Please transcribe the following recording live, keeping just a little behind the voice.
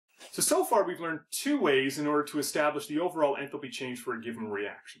So far we've learned two ways in order to establish the overall enthalpy change for a given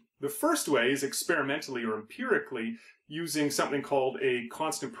reaction. The first way is experimentally or empirically using something called a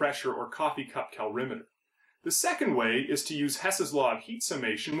constant pressure or coffee cup calorimeter. The second way is to use Hess's law of heat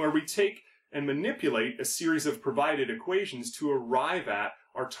summation, where we take and manipulate a series of provided equations to arrive at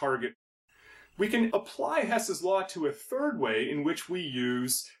our target. We can apply Hess's law to a third way in which we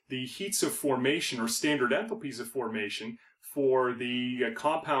use the heats of formation or standard enthalpies of formation for the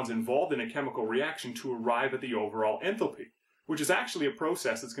compounds involved in a chemical reaction to arrive at the overall enthalpy, which is actually a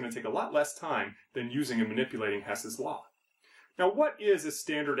process that's going to take a lot less time than using and manipulating Hess's law. Now, what is a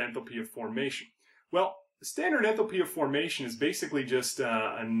standard enthalpy of formation? Well, the standard enthalpy of formation is basically just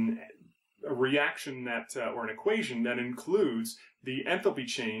a reaction that, or an equation that includes the enthalpy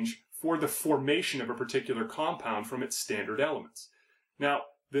change for the formation of a particular compound from its standard elements. Now,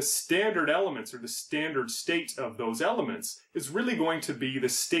 the standard elements, or the standard state of those elements, is really going to be the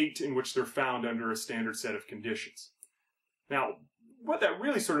state in which they're found under a standard set of conditions. Now, what that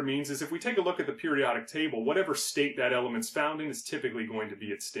really sort of means is if we take a look at the periodic table, whatever state that element's found in is typically going to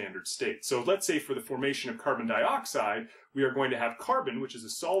be its standard state. So let's say for the formation of carbon dioxide, we are going to have carbon, which is a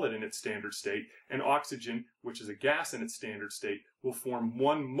solid in its standard state, and oxygen, which is a gas in its standard state, will form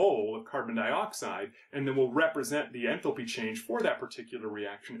 1 mole of carbon dioxide, and then will represent the enthalpy change for that particular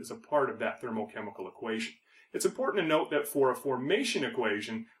reaction as a part of that thermochemical equation. It's important to note that for a formation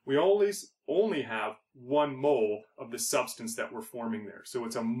equation, we always only have 1 mole of the substance that we're forming there. So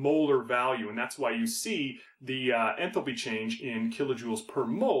it's a molar value, and that's why you see the enthalpy change in kilojoules per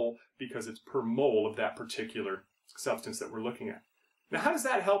mole, because it's per mole of that particular substance that we're looking at. Now, how does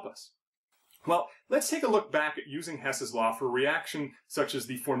that help us? Well, let's take a look back at using Hess's law for a reaction such as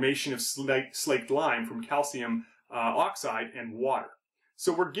the formation of slaked lime from calcium oxide and water.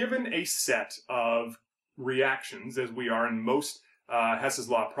 So we're given a set of reactions, as we are in most Hess's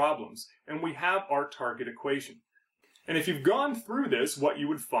law problems, and we have our target equation. And if you've gone through this, what you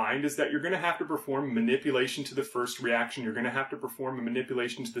would find is that you're going to have to perform manipulation to the first reaction, you're going to have to perform a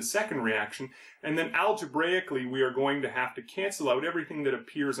manipulation to the second reaction, and then algebraically we are going to have to cancel out everything that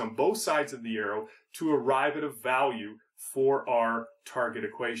appears on both sides of the arrow to arrive at a value for our target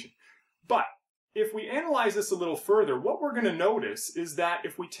equation. But if we analyze this a little further, what we're going to notice is that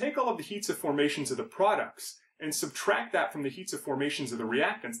if we take all of the heats of formations of the products and subtract that from the heats of formations of the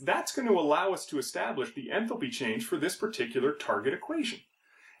reactants, that's going to allow us to establish the enthalpy change for this particular target equation.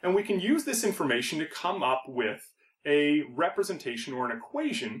 And we can use this information to come up with a representation or an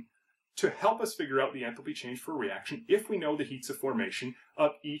equation to help us figure out the enthalpy change for a reaction if we know the heats of formation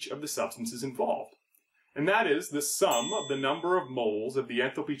of each of the substances involved. And that is the sum of the number of moles of the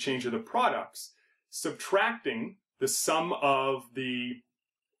enthalpy change of the products, subtracting the sum of the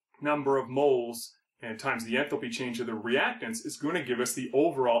number of moles and times the enthalpy change of the reactants is going to give us the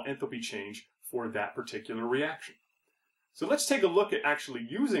overall enthalpy change for that particular reaction. So let's take a look at actually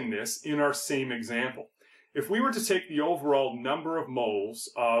using this in our same example. If we were to take the overall number of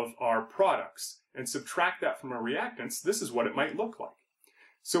moles of our products and subtract that from our reactants, this is what it might look like.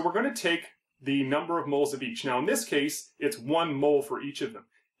 So we're going to take the number of moles of each. Now in this case, it's 1 mole for each of them.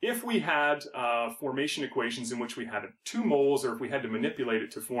 If we had formation equations in which we had 2 moles, or if we had to manipulate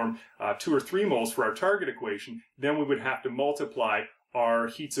it to form 2 or 3 moles for our target equation, then we would have to multiply our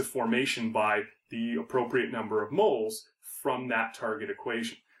heats of formation by the appropriate number of moles from that target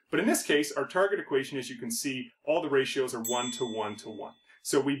equation. But in this case, our target equation, as you can see, all the ratios are 1 to 1 to 1.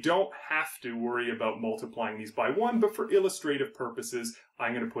 So we don't have to worry about multiplying these by 1, but for illustrative purposes,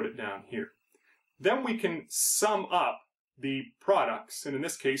 I'm going to put it down here. Then we can sum up the products, and in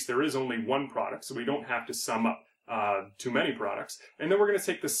this case there is only 1 product, so we don't have to sum up too many products. And then we're going to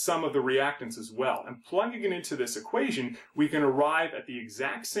take the sum of the reactants as well. And plugging it into this equation, we can arrive at the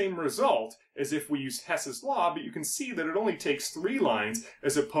exact same result as if we use Hess's law, but you can see that it only takes 3 lines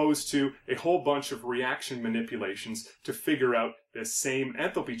as opposed to a whole bunch of reaction manipulations to figure out the same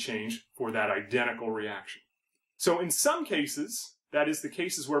enthalpy change for that identical reaction. So in some cases, that is, the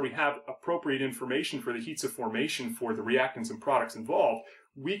cases where we have appropriate information for the heats of formation for the reactants and products involved,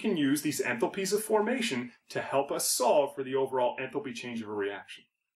 we can use these enthalpies of formation to help us solve for the overall enthalpy change of a reaction.